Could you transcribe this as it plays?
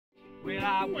Well,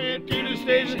 I went to the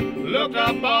station, looked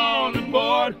up on the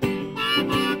board.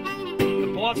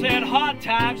 The board said hard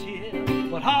times here,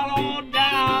 but haul on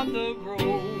down the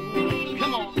road.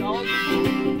 Come on, dog.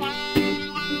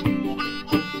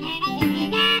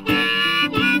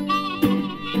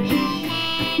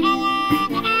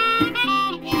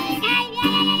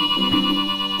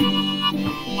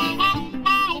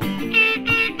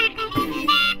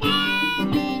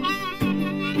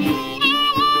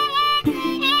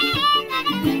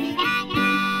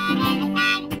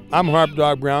 I'm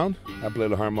Harpdog Brown. I play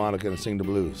the harmonica and sing the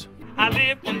blues. I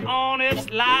lived an honest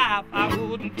life, I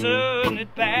wouldn't turn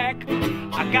it back.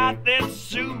 I got that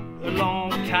suit a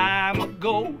long time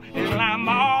ago, and I'm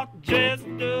all dressed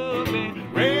up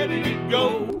and ready to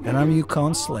go. And I'm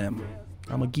Yukon Slim.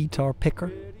 I'm a guitar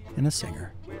picker and a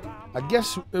singer. I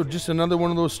guess it was just another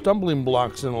one of those stumbling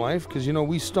blocks in life, because, you know,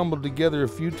 we stumbled together a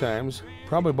few times.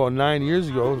 Probably about 9 years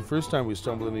ago, the first time we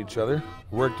stumbled in each other.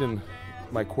 Worked in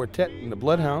my quartet in the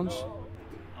Bloodhounds.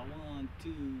 1,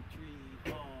 2,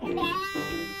 3, 4.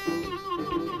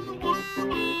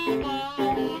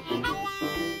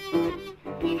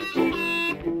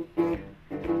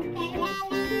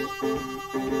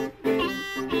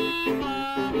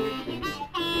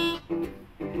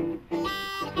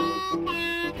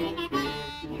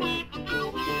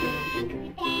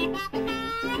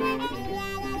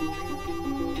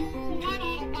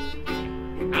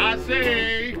 I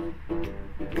say,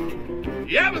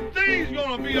 everything's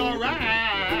gonna be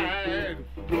alright.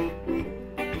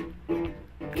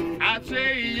 I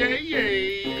say, yeah,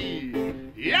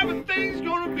 everything's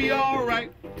gonna be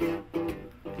alright.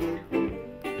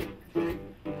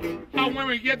 And when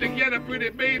we get together, pretty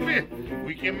baby,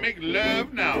 we can make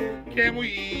love now, can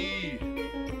we?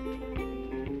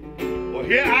 Well,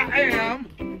 here I am,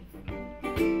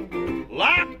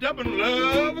 locked up in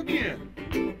love again.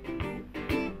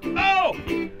 Oh,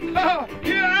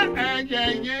 here I am,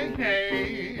 yeah,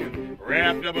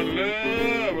 wrapped up in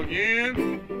love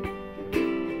again.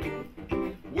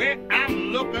 Where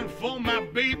I'm looking for my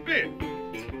baby,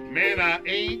 man, I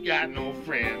ain't got no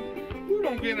friend. Who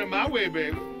don't get in my way,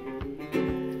 baby?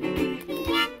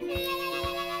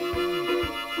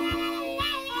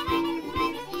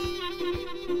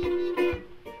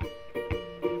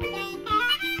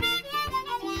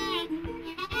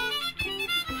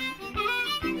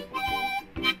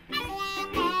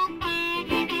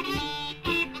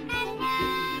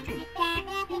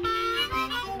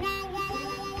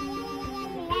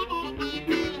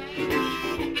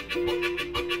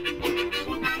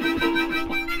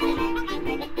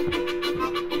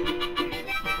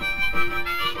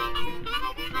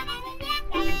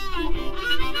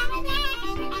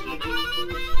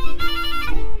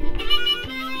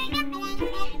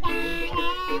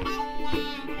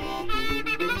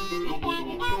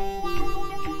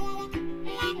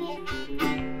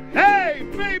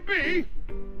 Baby,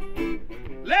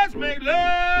 let's make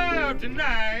love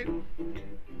tonight.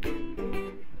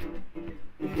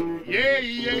 Yeah,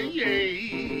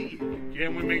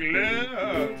 can we make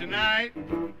love tonight?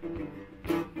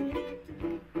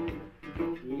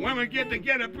 When we get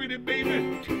together, pretty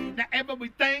baby, now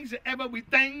everything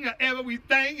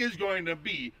is going to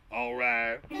be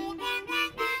alright.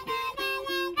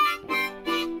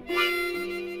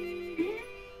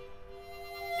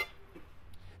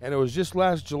 And it was just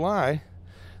last July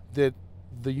that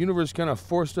the universe kind of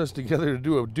forced us together to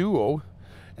do a duo,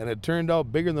 and it turned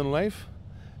out bigger than life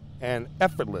and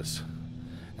effortless.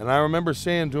 And I remember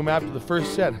saying to him after the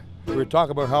first set, we were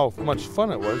talking about how much fun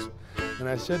it was, and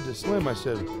I said to Slim, I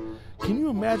said, can you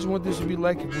imagine what this would be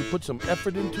like if we put some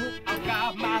effort into it? I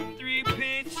got my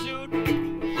 3-piece suit,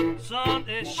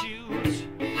 Sunday shoes,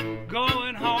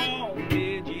 going home,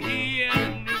 did you hear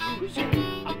the news?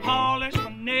 I polished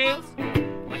my nails,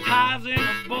 eyes in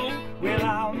a boat, well,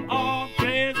 I'm all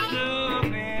dressed up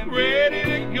and ready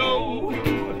to go.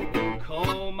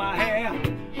 Comb my hair,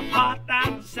 hot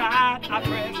outside, I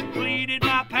pressed and pleated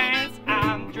my pants,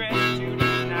 I'm dressed to the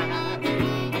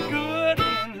nines. Good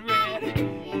and ready,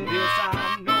 this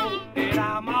I know, that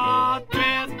I'm all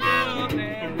dressed up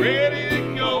and ready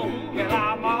to go. Well,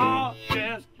 I'm all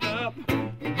dressed up,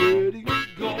 ready to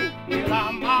go. Well,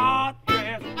 I'm all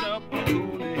dressed up, I'm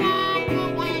gonna hit.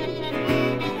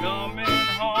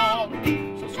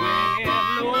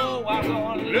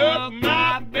 Look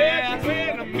my best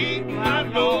way to meet my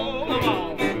Lord. Come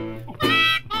on.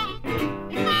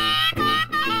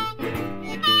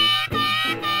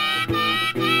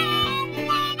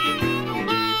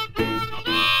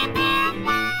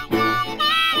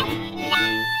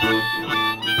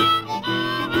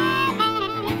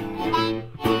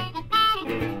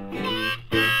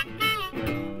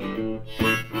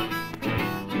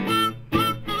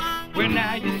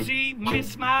 me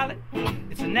smiling,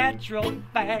 it's a natural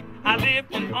fact. I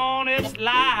lived an honest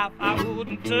life, I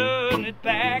wouldn't turn it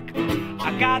back.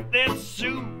 I got that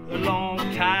suit a long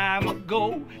time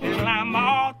ago, and I'm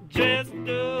all dressed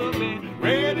up and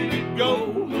ready to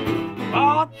go.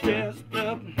 All dressed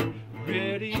up,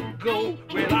 ready to go.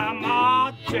 Well, I'm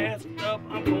all dressed up,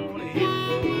 I'm gonna hit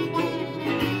the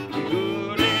road. I'm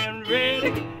good and ready,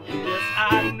 and yes,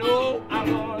 I know I'm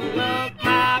gonna look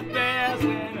my best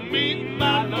when I meet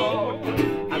my Lord.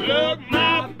 I look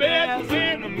my best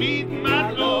when I meet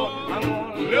my Lord. I'm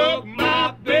gonna look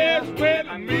my best when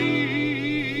I meet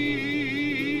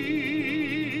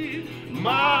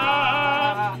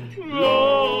my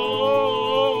Lord.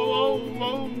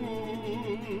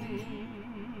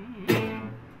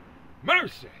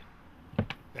 Mercy.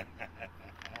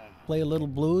 Play a little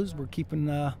blues. We're keeping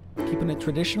it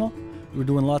traditional. We're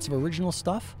doing lots of original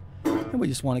stuff, and we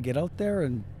just want to get out there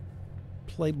and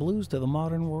play blues to the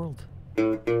modern world.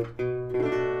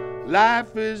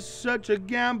 Life is such a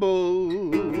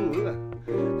gamble,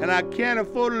 and I can't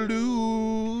afford to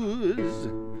lose.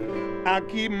 I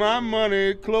keep my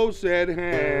money close at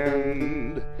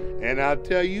hand, and I'll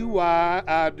tell you why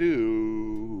I do.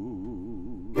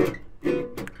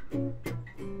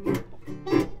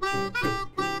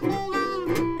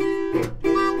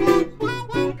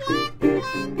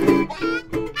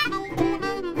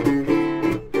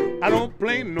 I don't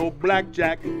play no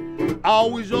blackjack,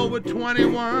 always over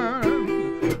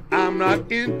 21. I'm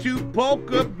not into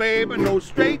poker, baby, no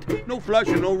straight, no flush,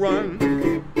 and no run.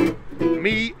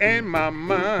 Me and my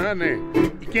money,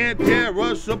 you can't tear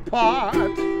us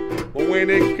apart. But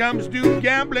when it comes to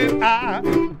gambling, I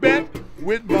bet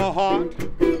with my heart.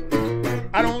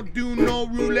 I don't do no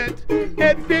roulette,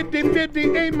 at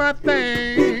 50-50 ain't my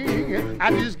thing.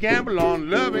 I just gamble on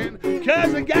loving,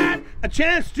 cause I got a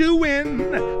chance to win.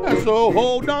 So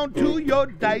hold on to your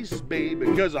dice, baby,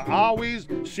 cause I always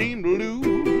seem to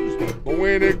lose. But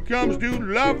when it comes to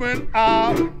loving,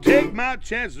 I'll take my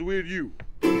chances with you.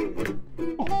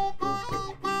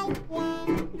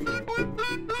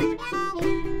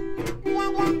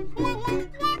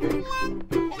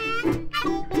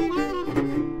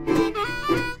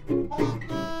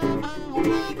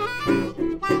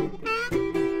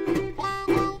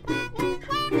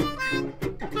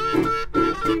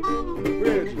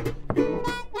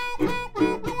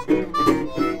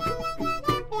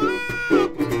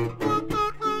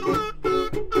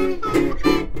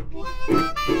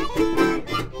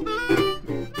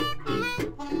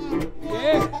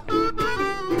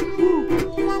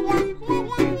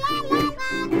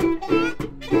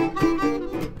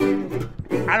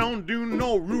 I don't do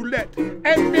no roulette, and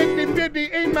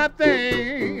 50-50 ain't my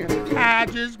thing. I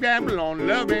just gamble on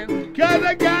loving, cause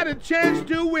I got a chance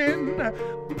to win.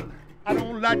 I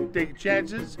don't like to take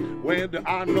chances where there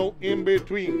are no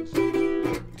in-betweens.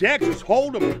 Texas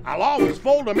Hold'em, I'll always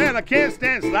fold 'em, and I can't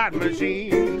stand slot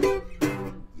machines.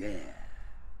 Yeah.